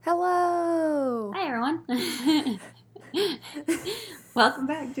Welcome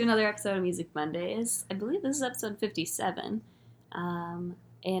back to another episode of Music Mondays. I believe this is episode 57.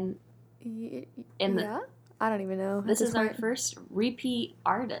 And Y- and yeah? I don't even know. this is our first repeat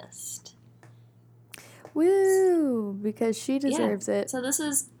artist. Woo! Because she deserves it. So this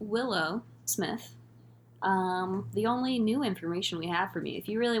is Willow Smith. The only new information we have from you, if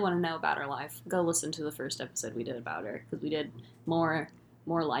you really want to know about her life, go listen to the first episode we did about her, because we did more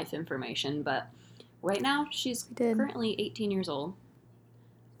life information. But right now, she's currently 18 years old.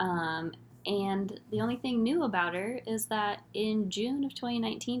 And the only thing new about her is that in June of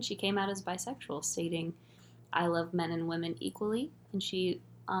 2019, she came out as bisexual, stating, "I love men and women equally." And she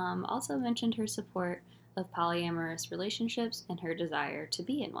also mentioned her support of polyamorous relationships and her desire to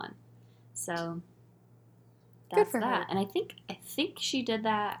be in one. So that's Good for that. her. And I think she did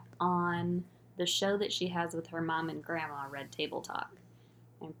that on the show that she has with her mom and grandma, Red Table Talk.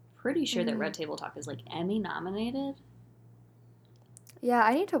 I'm pretty sure that Red Table Talk is like Emmy nominated. Yeah,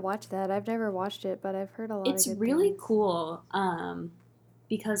 I need to watch that. I've never watched it, but I've heard a lot of good things. It's really cool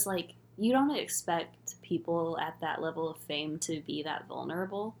because, like, you don't expect people at that level of fame to be that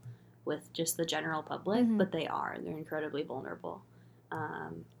vulnerable with just the general public, but they are. They're incredibly vulnerable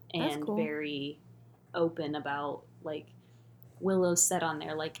and cool. very open about, like, Willow said on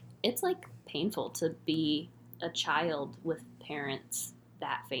there, like, it's, like, painful to be a child with parents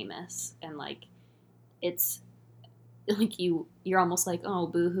that famous, and, like, it's like you're almost like, oh,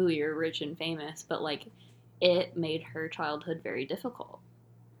 boo-hoo, you're rich and famous, but like it made her childhood very difficult.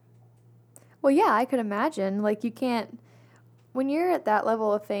 Well, yeah, I could imagine. Like, you can't, when you're at that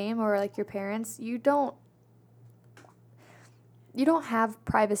level of fame, or like your parents, you don't have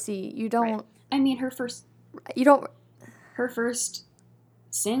privacy. You don't. Right. I mean, her first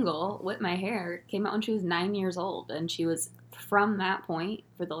single, "Whip My Hair," came out when she was 9 years old, and she was, from that point,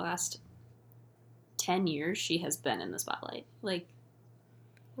 for the last 10 years, she has been in the spotlight. Like,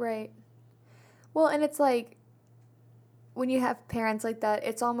 right. Well, and it's like, when you have parents like that,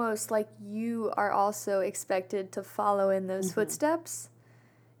 it's almost like you are also expected to follow in those footsteps.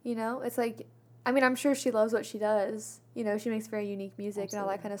 You know, it's like, I mean, I'm sure she loves what she does. You know, she makes very unique music and all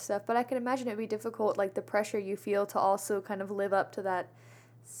that kind of stuff. But I can imagine it would be difficult, like the pressure you feel to also kind of live up to that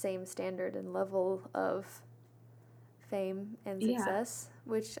same standard and level of fame and success,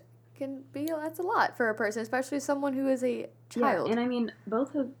 which can be, that's a lot for a person, especially someone who is a child. Yeah, and I mean,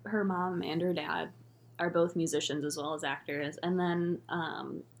 both of her mom and her dad are both musicians as well as actors. And then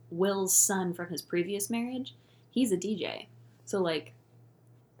Will's son from his previous marriage, he's a DJ. So, like,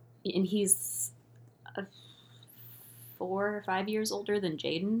 and he's 4 or 5 years older than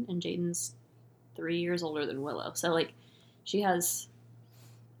Jaden, and Jaden's 3 years older than Willow. So, like, she has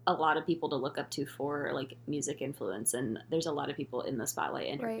a lot of people to look up to for, like, music influence, and there's a lot of people in the spotlight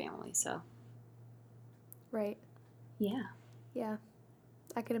in her family, so. Right. Yeah. Yeah.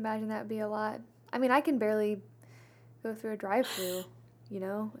 I can imagine that would be a lot. I mean, I can barely go through a drive-thru, you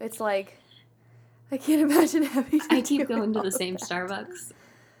know? It's like, I can't imagine having to I keep going to the same Starbucks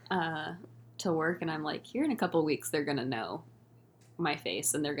to work, and I'm like, here in a couple weeks, they're going to know my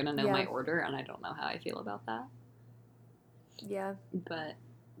face, and they're going to know my order, and I don't know how I feel about that. Yeah. But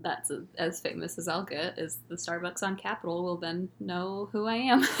that's as famous as I'll get, is the Starbucks on Capitol will then know who I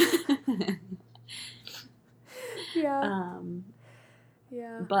am. Yeah.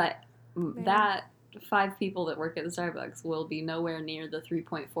 Yeah. But that 5 people that work at the Starbucks will be nowhere near the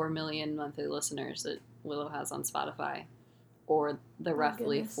 3.4 million monthly listeners that Willow has on Spotify, or the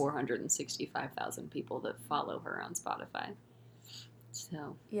roughly 465,000 people that follow her on Spotify.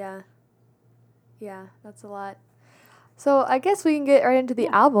 So. Yeah. Yeah, that's a lot. So I guess we can get right into the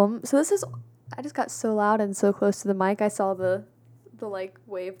album. So this is, I just got so loud and so close to the mic. I saw the like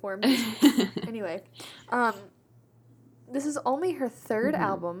waveform. Anyway, this is only her third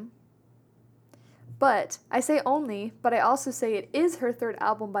album. But I say only, but I also say it is her third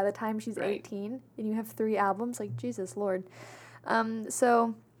album by the time she's 18, and you have 3 albums. Like, Jesus Lord.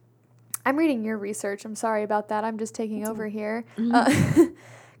 So I'm reading your research. I'm sorry about that. I'm just taking over here.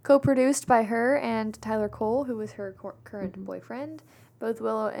 Co-produced by her and Tyler Cole, who was her current boyfriend. Both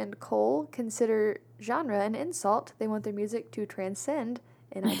Willow and Cole consider genre an insult. They want their music to transcend,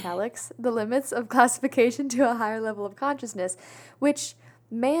 in italics, the limits of classification to a higher level of consciousness. Which,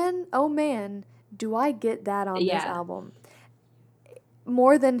 man, oh man, do I get that on this album.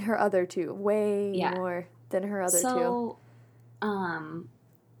 More than her other 2. Way more than her other 2. So,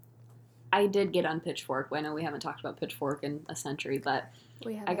 I did get on Pitchfork. I know we haven't talked about Pitchfork in a century, but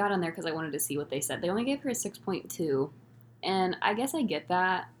I got on there because I wanted to see what they said. They only gave her a 6.2, and I guess I get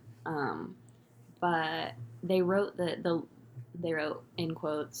that, but they wrote that they wrote, in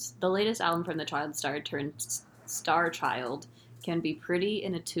quotes, "The latest album from the Child Star turned Star Child can be pretty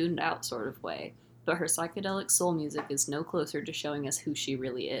in a tuned out sort of way, but her psychedelic soul music is no closer to showing us who she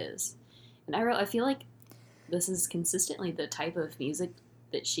really is." And I wrote, I feel like this is consistently the type of music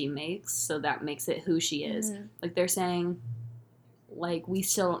that she makes, so that makes it who she is. Mm-hmm. Like, they're saying, like, we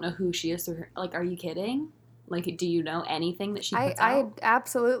still don't know who she is through her. Like, are you kidding? Like, do you know anything that she puts out? I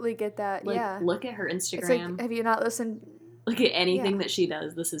absolutely get that. Like, Yeah. look at her It's like, Instagram. have you not listened? Look at anything Yeah. that she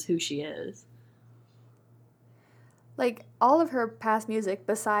does. This is who she is. Like, all of her past music,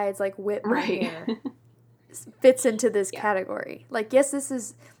 besides, like, Whip My Right. Hair, fits into this Yeah. category. Like, yes,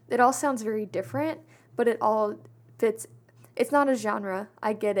 it all sounds very different, but it all fits. It's not a genre.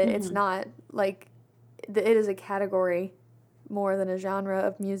 I get it. It's Mhm. not, like, it is a category more than a genre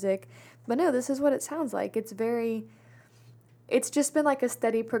of music. But no, this is what it sounds like. It's just been like a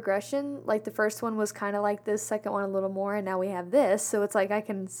steady progression. Like, the first one was kind of like this, second one a little more, and now we have this. So it's like I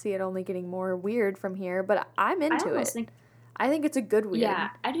can see it only getting more weird from here, but I'm into it. I think it's a good weird. Yeah,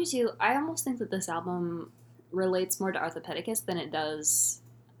 I do too. I almost think that this album relates more to Arthopedicus than it does,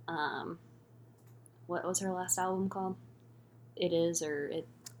 what was her last album called? It Is, or It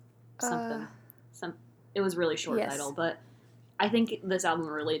something. It was really short yes. title, but I think this album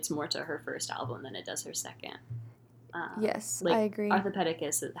relates more to her first album than it does her second. Yes, like, I agree.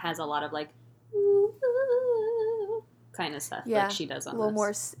 Arthopedicus has a lot of like kind of stuff like she does on a little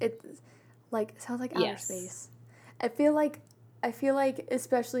this. more. It like sounds like outer Yes. space. I feel like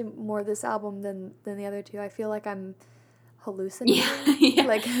especially more this album than the other two. I feel like I'm hallucinating. Yeah.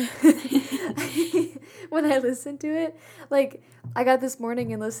 Like when I listen to it, like I got this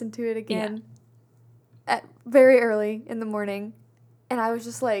morning and listened to it again at very early in the morning, and I was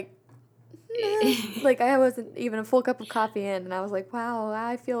just like. Like I wasn't even a full cup of coffee in, and I was like, "Wow,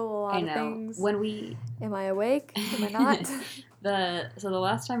 I feel a lot of things." When we Am I awake? Am I not? So the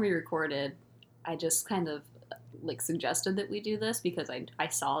last time we recorded, I just kind of like suggested that we do this because I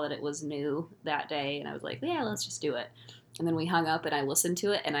saw that it was new that day, and I was like, yeah, let's just do it. And then we hung up, and I listened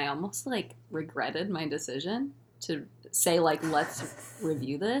to it, and I almost like regretted my decision to say like, let's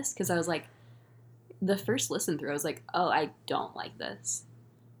review this, because I was like, the first listen through, I was like, oh, I don't like this.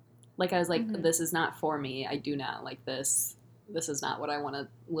 Like, I was like, this is not for me. I do not like this. This is not what I want to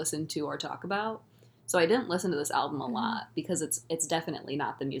listen to or talk about. So I didn't listen to this album a lot because it's definitely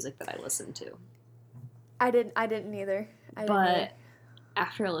not the music that I listened to. I didn't either. But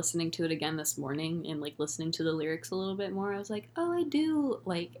after listening to it again this morning and like listening to the lyrics a little bit more, I was like, oh, I do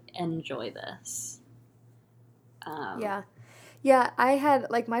like enjoy this. Yeah, I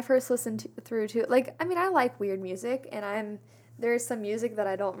had like my first listen through to, like, I mean, I like weird music, and there's some music that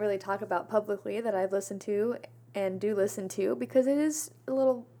I don't really talk about publicly that I've listened to and do listen to because it is a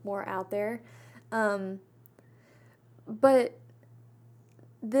little more out there. But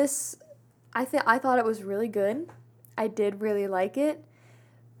this, I thought it was really good. I did really like it,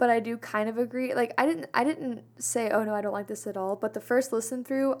 but I do kind of agree. Like, I didn't say, oh no, I don't like this at all. But the first listen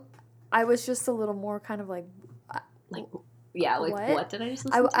through, I was just a little more kind of like what did I just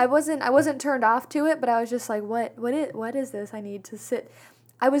listen to? I wasn't turned off to it, but I was just like, what is this? I need to sit.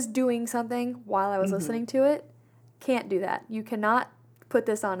 I was doing something while I was listening to it. Can't do that. You cannot put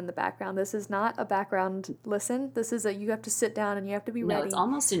this on in the background. This is not a background listen. This is you have to sit down and you have to be ready. No, it's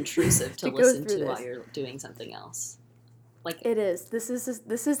almost intrusive to listen to while you're doing something else. Like, it is. This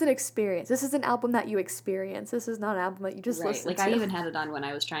is an experience. This is an album that you experience. This is not an album that you just listen to. I even had it on when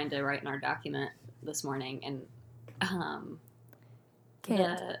I was trying to write in our document this morning, and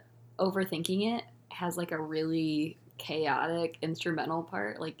the overthinking it has like a really chaotic instrumental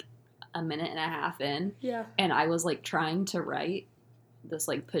part, like a minute and a half in. Yeah. And I was like trying to write this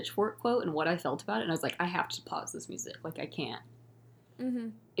like Pitchfork quote and what I felt about it, and I was like, I have to pause this music. Like, I can't.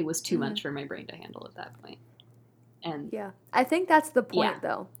 It was too much for my brain to handle at that point. And yeah, I think that's the point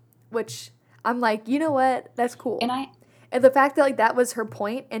though, which I'm like, you know what? That's cool. And the fact that like that was her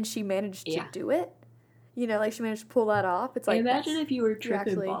point and she managed to do it. You know, like she managed to pull that off. It's like, imagine if you were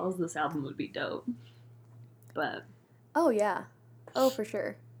tripping balls, this album would be dope. But oh yeah, oh for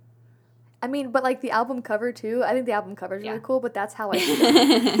sure. I mean, but like the album cover too. I think the album cover is really cool. But that's how I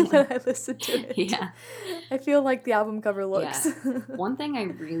feel when I listen to it. Yeah, I feel like the album cover looks. Yeah. One thing I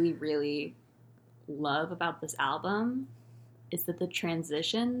really, really love about this album is that the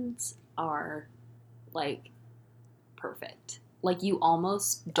transitions are like perfect. Like, you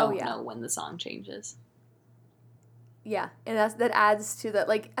almost don't know when the song changes. Yeah, and that adds to that.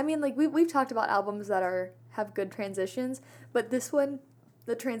 Like, I mean, like we've talked about albums that have good transitions, but this one,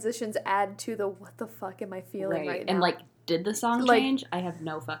 the transitions add to the what the fuck am I feeling right now? And like, did the song change? I have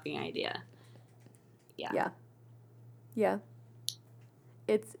no fucking idea. Yeah. Yeah.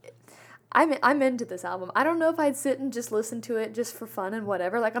 it's I'm into this album. I don't know if I'd sit and just listen to it just for fun and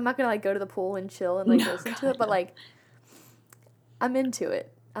whatever. Like, I'm not gonna like go to the pool and chill and like listen to it, but like, I'm into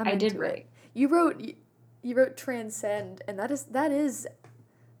it. I did right. You wrote transcend, and that is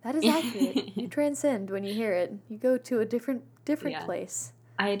accurate. You transcend when you hear it. You go to a different place.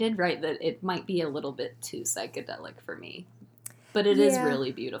 I did write that it might be a little bit too psychedelic for me, but it is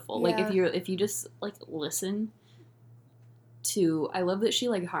really beautiful. Yeah. Like if you just like listen to, I love that she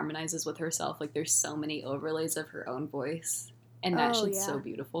like harmonizes with herself. Like there's so many overlays of her own voice, and that shit's so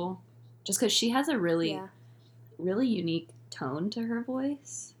beautiful. Just because she has a really unique tone to her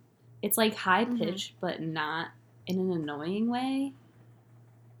voice. It's like high pitched, but not in an annoying way.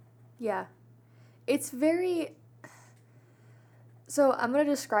 Yeah, it's very. So I'm going to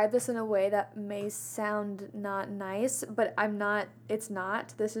describe this in a way that may sound not nice, but it's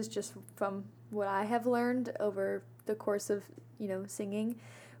not. This is just from what I have learned over the course of, singing.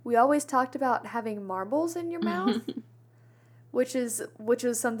 We always talked about having marbles in your mouth, which is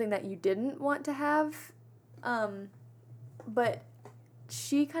something that you didn't want to have. But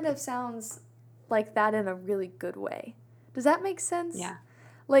she kind of sounds like that in a really good way. Does that make sense? Yeah.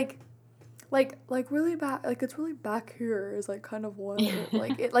 Like really back, like it's really back here is like kind of what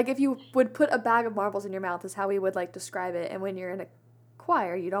like if you would put a bag of marbles in your mouth is how we would like describe it, and when you're in a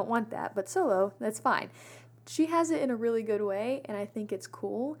choir you don't want that, but solo that's fine. She has it in a really good way, and I think it's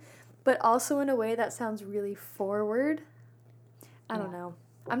cool, but also in a way that sounds really forward. I don't know.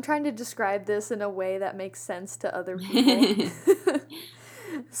 I'm trying to describe this in a way that makes sense to other people.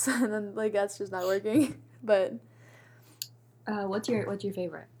 So then like that's just not working. But what's your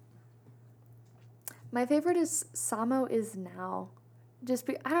favorite? My favorite is Samo Is Now.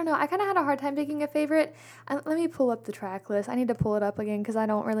 I don't know. I kind of had a hard time picking a favorite. Let me pull up the track list. I need to pull it up again because I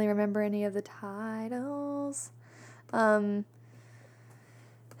don't really remember any of the titles. Hold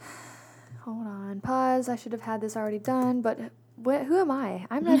on. Pause. I should have had this already done, but who am I?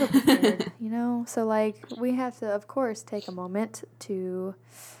 I'm never prepared, So, like, we have to, of course, take a moment for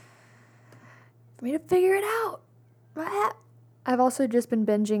me to figure it out. I've also just been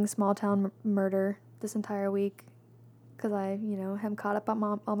binging Small Town Murder this entire week because I, am caught up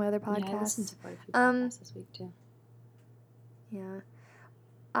on all my other podcasts. Yeah, I listened to quite a few podcasts this week too. Yeah.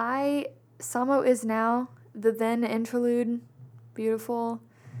 Samo Is Now, the then interlude, beautiful.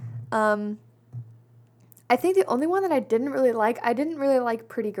 I think the only one that I didn't really like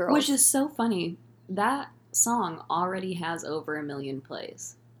Pretty Girls. Which is so funny. That song already has over 1 million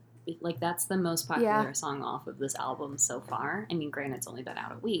plays. Like, that's the most popular song off of this album so far. I mean, granted, it's only been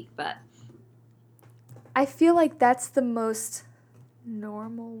out a week, but I feel like that's the most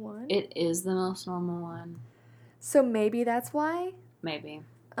normal one. It is the most normal one. So maybe that's why? Maybe.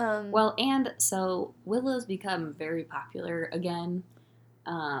 Well, and so Willow's become very popular again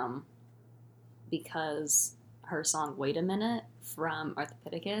because her song Wait a Minute from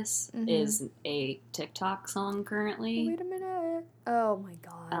Arthropithecus is a TikTok song currently. Wait a minute. Oh my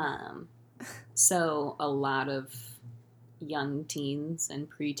god. So a lot of young teens and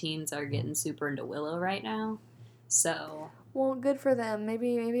preteens are getting super into Willow right now. So, well, good for them.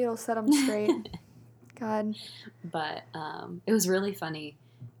 Maybe it'll set them straight. God. But it was really funny.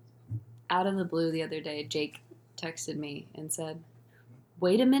 Out of the blue the other day, Jake texted me and said,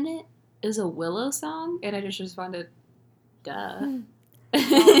 "Wait a Minute is a Willow song?" And I just responded, "Duh."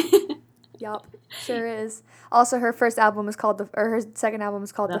 Yup, sure is. Also, her first album is called her second album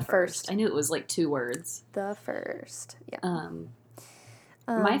is called The First. I knew it was like 2 words. The First. Yeah.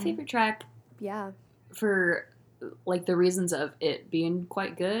 My favorite track. Yeah. For like the reasons of it being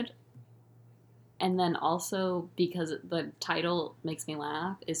quite good, and then also because the title makes me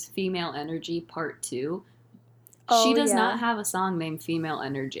laugh, is Female Energy Part 2. She does not have a song named Female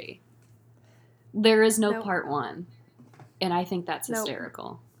Energy. There is no Part 1. And I think that's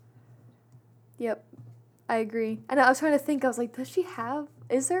hysterical. Yep. I agree. And I was trying to think, I was like, does she have,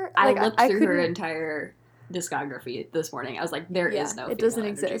 is there? Like, I looked through her entire discography this morning. I was like, there is no Female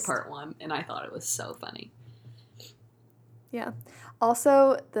Energy Part 1. And I thought it was so funny. Yeah.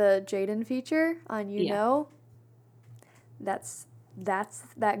 Also, the Jaden feature on You Know, that's that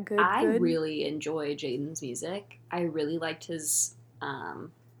good. I really enjoy Jaden's music. I really liked his,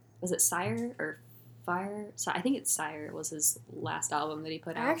 was it Sire or Fire? So I think it's Sire was his last album that he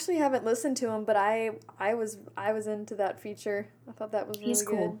put out. I actually haven't listened to him, but I was into that feature. I thought that was really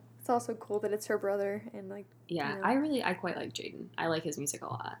good. It's also cool that it's her brother and like. Yeah, I quite like Jaden. I like his music a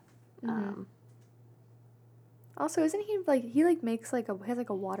lot. Mm-hmm. Also, isn't he makes has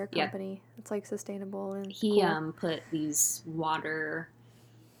a water company that's like sustainable and he put these water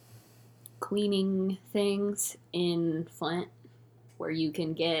cleaning things in Flint where you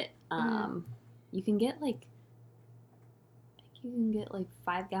can get you can get like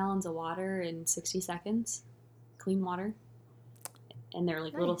 5 gallons of water in 60 seconds, clean water. And they're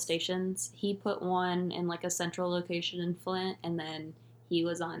like little Nice. stations. He put one in like a central location in Flint, and then he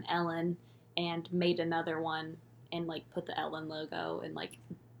was on Ellen and made another one and like put the Ellen logo and like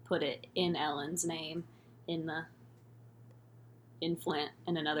put it in Ellen's name in Flint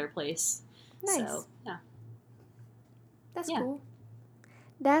and another place. Nice. So yeah. That's Yeah. cool.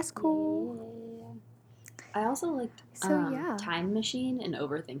 That's cool. I also liked So, yeah. Time Machine and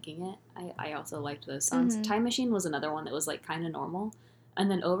Overthinking It. I also liked those songs. Mhm. Time Machine was another one that was like kind of normal,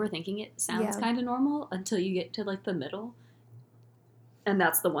 and then Overthinking It sounds Yeah. kind of normal until you get to like the middle, and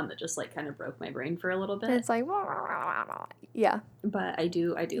that's the one that just like kind of broke my brain for a little And bit. it's like, yeah. But I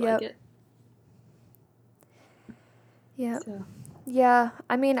do Yep. like it. Yeah. So Yeah.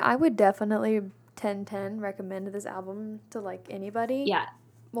 I mean, I would definitely 10/10 recommend this album to like anybody. yeah,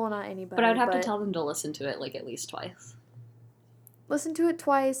 Well, not anybody. but I would have to tell them to listen to it like at least twice Listen to it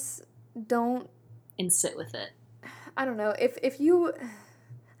twice. Don't. and sit with it. I don't know. If you.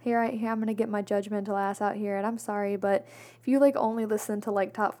 Here I'm gonna get my judgmental ass out here, and I'm sorry, but if you like only listen to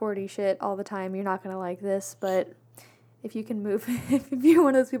like top 40 shit all the time, you're not gonna like this. But if you can move, if you're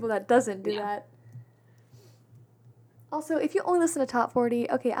one of those people that doesn't do Yeah. that. Also, if you only listen to top 40,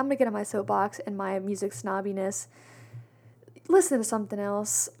 okay, I'm gonna get on my soapbox and my music snobbiness. Listen to something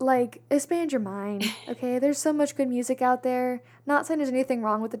else. Like, expand your mind, okay? There's so much good music out there. Not saying there's anything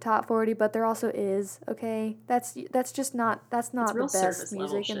wrong with the top 40, but there also is, okay? That's just not, that's not the real best surface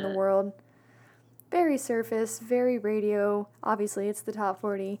level music in the shit. world. Very surface, very radio. Obviously, it's the top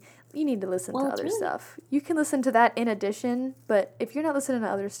 40. You need to listen Well, to it's other really- stuff. You can listen to that in addition, but if you're not listening to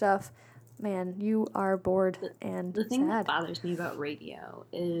other stuff, man, you are bored and The thing that sad. bothers me about radio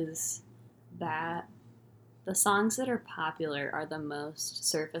is that the songs that are popular are the most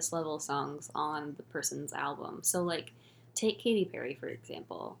surface level songs on the person's album. So, like, take Katy Perry, for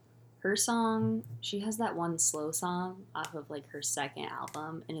example. Her song, she has that one slow song off of, like, her second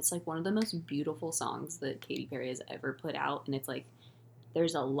album, and it's, like, one of the most beautiful songs that Katy Perry has ever put out, and it's, like,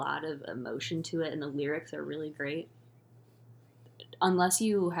 there's a lot of emotion to it, and the lyrics are really great. Unless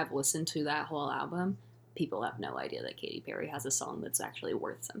you have listened to that whole album, people have no idea that Katy Perry has a song that's actually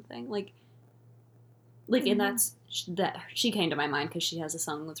worth something. Like, and that's that she came to my mind because she has a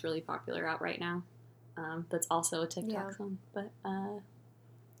song that's really popular out right now. That's also a TikTok Yeah. song, but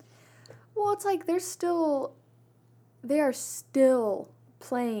Well, it's like they are still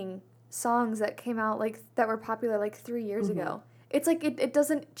playing songs that came out like that were popular like 3 years Mhm. ago. It's like it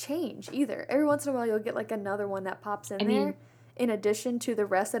doesn't change either. Every once in a while you'll get like another one that pops in I mean- there in addition to the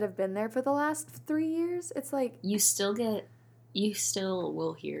rest that have been there for the last 3 years. It's like you still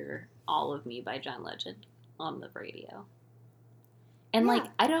will hear All of Me by John Legend on the radio. And Yeah.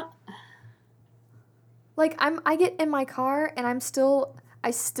 like I get in my car and I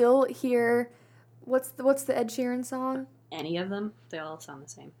still hear what's the Ed Sheeran song? any of them, they all sound the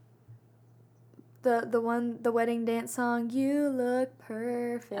same. The wedding dance song, You Look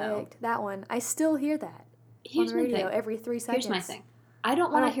Perfect. That one. I still hear that Here's on the my radio thing. every 3 seconds. Here's my thing. I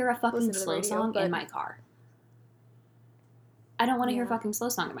don't want to don't hear a fucking listen to the slow radio, song but- in my car. I don't want to hear a Yeah. fucking slow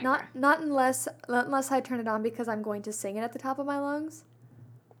song in my car. Not unless I turn it on because I'm going to sing it at the top of my lungs.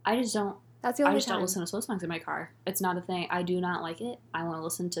 I just don't. That's the I only just time. don't listen to slow songs in my car. It's not a thing. I do not like it. I want to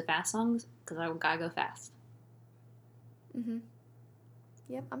listen to fast songs because I gotta go fast.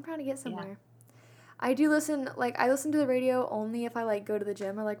 Yep, I'm trying to get somewhere. I do listen to the radio only if I like go to the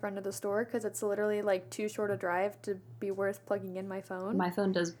gym or like run to the store because it's literally like too short a drive to be worth plugging in my phone. My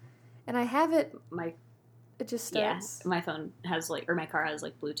phone does. And I have it. My It just yeah. starts. My phone has my car has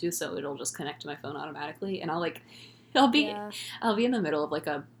Bluetooth, so it'll just connect to my phone automatically, and I'll be in the middle of like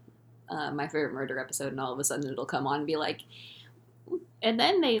a My Favorite Murder episode, and all of a sudden it'll come on and be like, and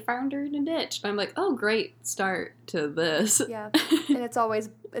then they found her in a ditch. And I'm like, oh great start to this. Yeah, and it's always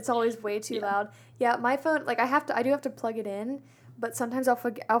way too loud. Yeah, my phone I do have to plug it in, but sometimes I'll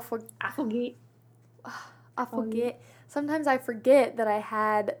forget. Sometimes I forget that I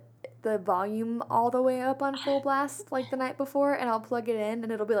had the volume all the way up on full blast like the night before, and I'll plug it in,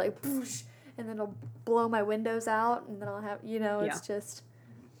 and it'll be like, boosh, and then it'll blow my windows out, and then I'll have it's just.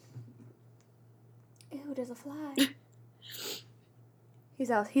 Ew, there's a fly. He's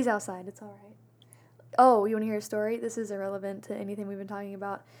outside. It's all right. Oh, you want to hear a story? This is irrelevant to anything we've been talking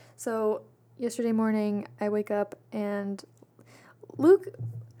about. So yesterday morning, I wake up and Luke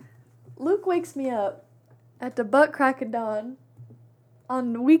wakes me up at the butt crack of dawn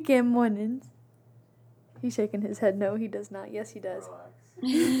on weekend mornings. He's shaking his head. No, he does not. Yes, he does.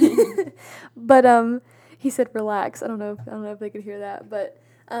 But He said relax. I don't know if they could hear that, but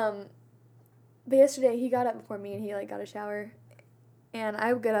yesterday he got up before me and he like got a shower, and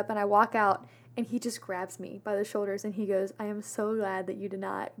I get up and I walk out and he just grabs me by the shoulders and he goes, "I am so glad that you did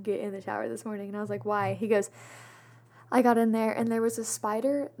not get in the shower this morning." And I was like, "Why?" He goes, "I got in there and there was a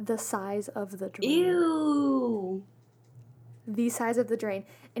spider the size of the drain." Ew. The size of the drain.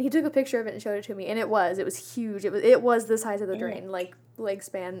 And he took a picture of it and showed it to me, and it was huge. It was the size of the drain, like leg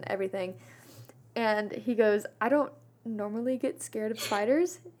span, everything. And he goes, "I don't normally get scared of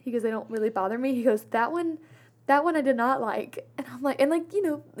spiders." He goes, "They don't really bother me." He goes, that one I did not like." And I'm like, and like, you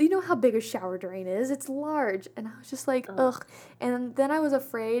know how big a shower drain is. It's large. And I was just like, ugh. And then I was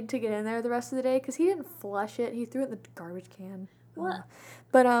afraid to get in there the rest of the day because he didn't flush it. He threw it in the garbage can. What?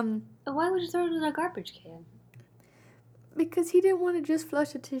 But why would you throw it in a garbage can? Because he didn't want to just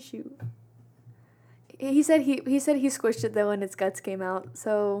flush a tissue. He said he squished it though and its guts came out.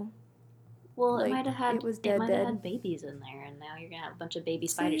 So well, like, it might have had babies in there, and now you're gonna have a bunch of baby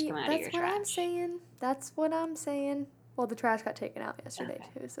spiders coming out of your trash. That's what I'm saying. Well, the trash got taken out yesterday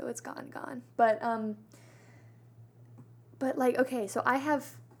too, so it's gone. But like, okay, so I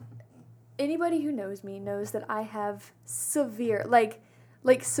have, anybody who knows me knows that I have severe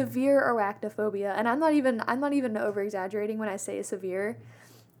severe arachnophobia, and I'm not even over exaggerating when I say severe.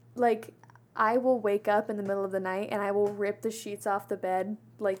 Like, I will wake up in the middle of the night and I will rip the sheets off the bed,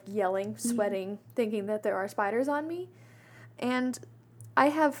 like yelling, sweating, thinking that there are spiders on me. And I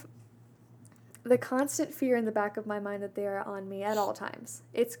have the constant fear in the back of my mind that they are on me at all times.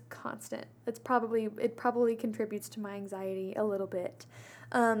 It's constant. It probably contributes to my anxiety a little bit.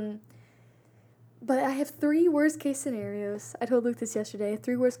 But I have 3 worst case scenarios. I told Luke this yesterday.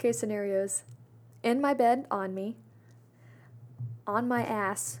 3 worst case scenarios. In my bed, on me. On my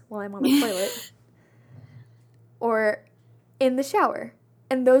ass while I'm on the toilet. Or in the shower.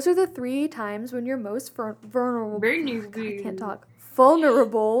 And those are the 3 times when you're most vulnerable. God, I can't talk.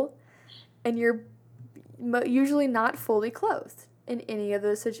 Vulnerable. And you're usually not fully clothed in any of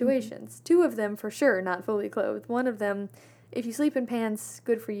those situations. 2 of them for sure not fully clothed. One of them, if you sleep in pants,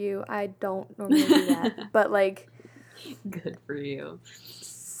 good for you. I don't normally do that. But like, good for you.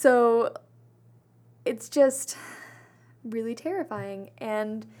 So it's just really terrifying.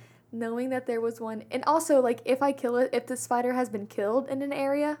 And knowing that there was one, and also like, if the spider has been killed in an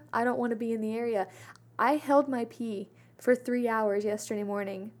area, I don't want to be in the area. I held my pee for 3 hours yesterday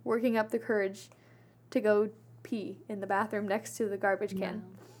morning, working up the courage to go pee in the bathroom next to the garbage can. No.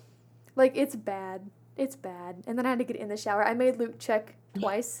 Like, it's bad. It's bad. And then I had to get in the shower. I made Luke check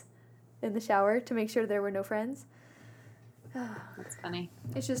twice in the shower to make sure there were no friends. That's funny.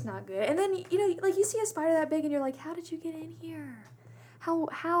 It's just not good. And then, like, you see a spider that big and you're like, how did you get in here?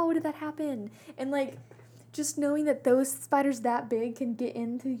 How did that happen? And, like, just knowing that those spiders that big can get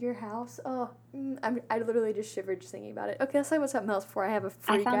into your house. Oh, I literally just shivered just thinking about it. Okay, let's talk about something else before I have a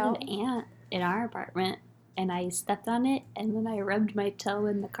freak out. I found an ant in our apartment, and I stepped on it, and then I rubbed my toe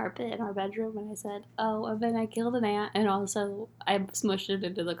in the carpet in our bedroom, and I said, "Oh," and then I killed an ant, and also I smushed it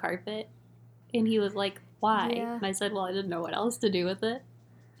into the carpet. And he was like, "Why?" Yeah. And I said, "Well, I didn't know what else to do with it."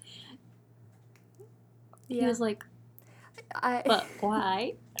 Yeah. He was like, "But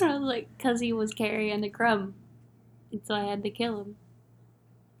why?" And I was like, "'Cause he was carrying a crumb, and so I had to kill him."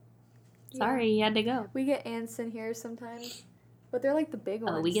 Sorry, he had to go. We get ants in here sometimes, but they're like the big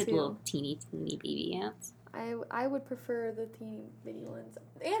ones. Oh, we get little teeny baby ants. I would prefer the teeny bitty ones.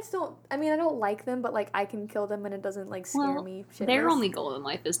 Ants don't. I mean, I don't like them, but like I can kill them and it doesn't like scare me. Shitless. Their only goal in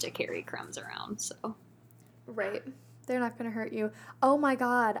life is to carry crumbs around. So. Right, they're not gonna hurt you. Oh my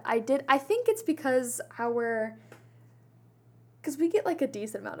God, I think it's because we get like a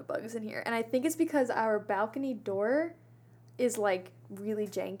decent amount of bugs in here, and I think it's because our balcony door is like really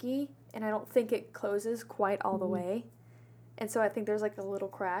janky, and I don't think it closes quite all the way. And so I think there's like a little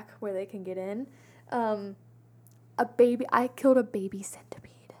crack where they can get in. I killed a baby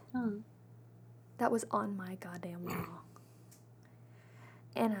centipede. That was on my goddamn wall.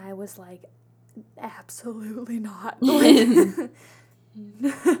 And I was like, absolutely not. Like,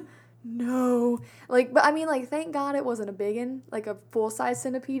 no. Like, but I mean, like, thank God it wasn't a big one, like a full-size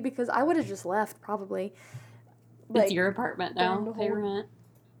centipede, because I would have just left, probably. Like, it's your apartment now. Pay rent.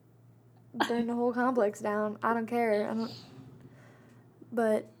 Burn the whole complex down. I don't care.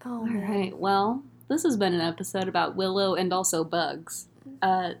 But, oh, man. All right. Well, this has been an episode about Willow and also bugs.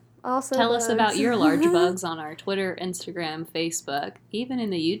 Also tell bugs. us about your large bugs on our Twitter, Instagram, Facebook, even in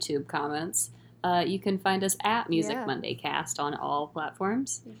the YouTube comments. You can find us at Music Monday Cast on all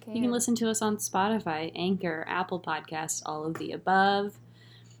platforms. You can listen to us on Spotify, Anchor, Apple Podcasts, all of the above,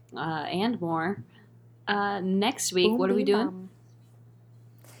 and more. Next week, what are we doing?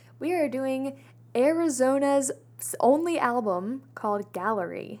 We are doing Arizona's only album called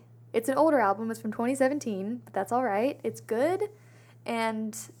Gallery. It's an older album. It's from 2017, but that's all right. It's good,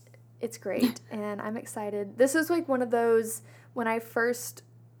 and it's great, and I'm excited. This is like one of those, when I first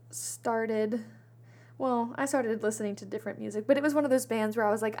started, well, I started listening to different music, but it was one of those bands where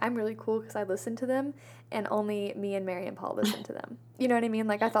I was like, I'm really cool because I listened to them, and only me and Mary and Paul listened to them. You know what I mean?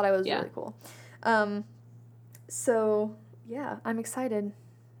 Like, I thought I was really cool. So, yeah, I'm excited.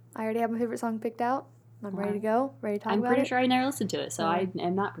 I already have my favorite song picked out. I'm ready to go, ready to talk about it. I'm pretty sure I never listened to it, so I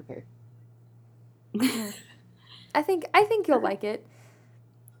am not prepared. I think you'll like it.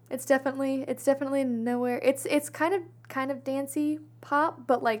 It's definitely nowhere. It's kind of dancey pop,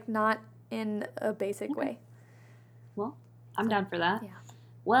 but like not in a basic way. Well, I'm down for that. Yeah.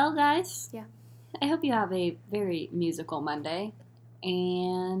 Well, guys. Yeah. I hope you have a very musical Monday,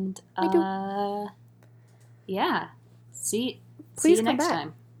 and yeah. See you next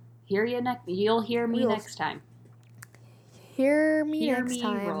time. You'll hear me next time. Hear me next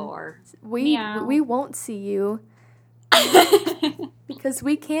time. Roar. We won't see you. Because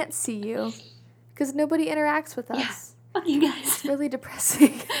we can't see you. Because nobody interacts with us. Yeah. Fuck you guys. It's really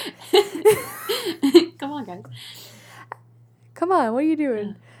depressing. Come on, guys. Come on, what are you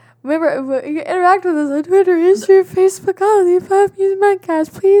doing? Remember, you can interact with us on Twitter, Instagram, Facebook, all of the above. Use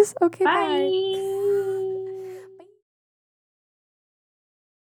Mudcast, please. Okay, bye.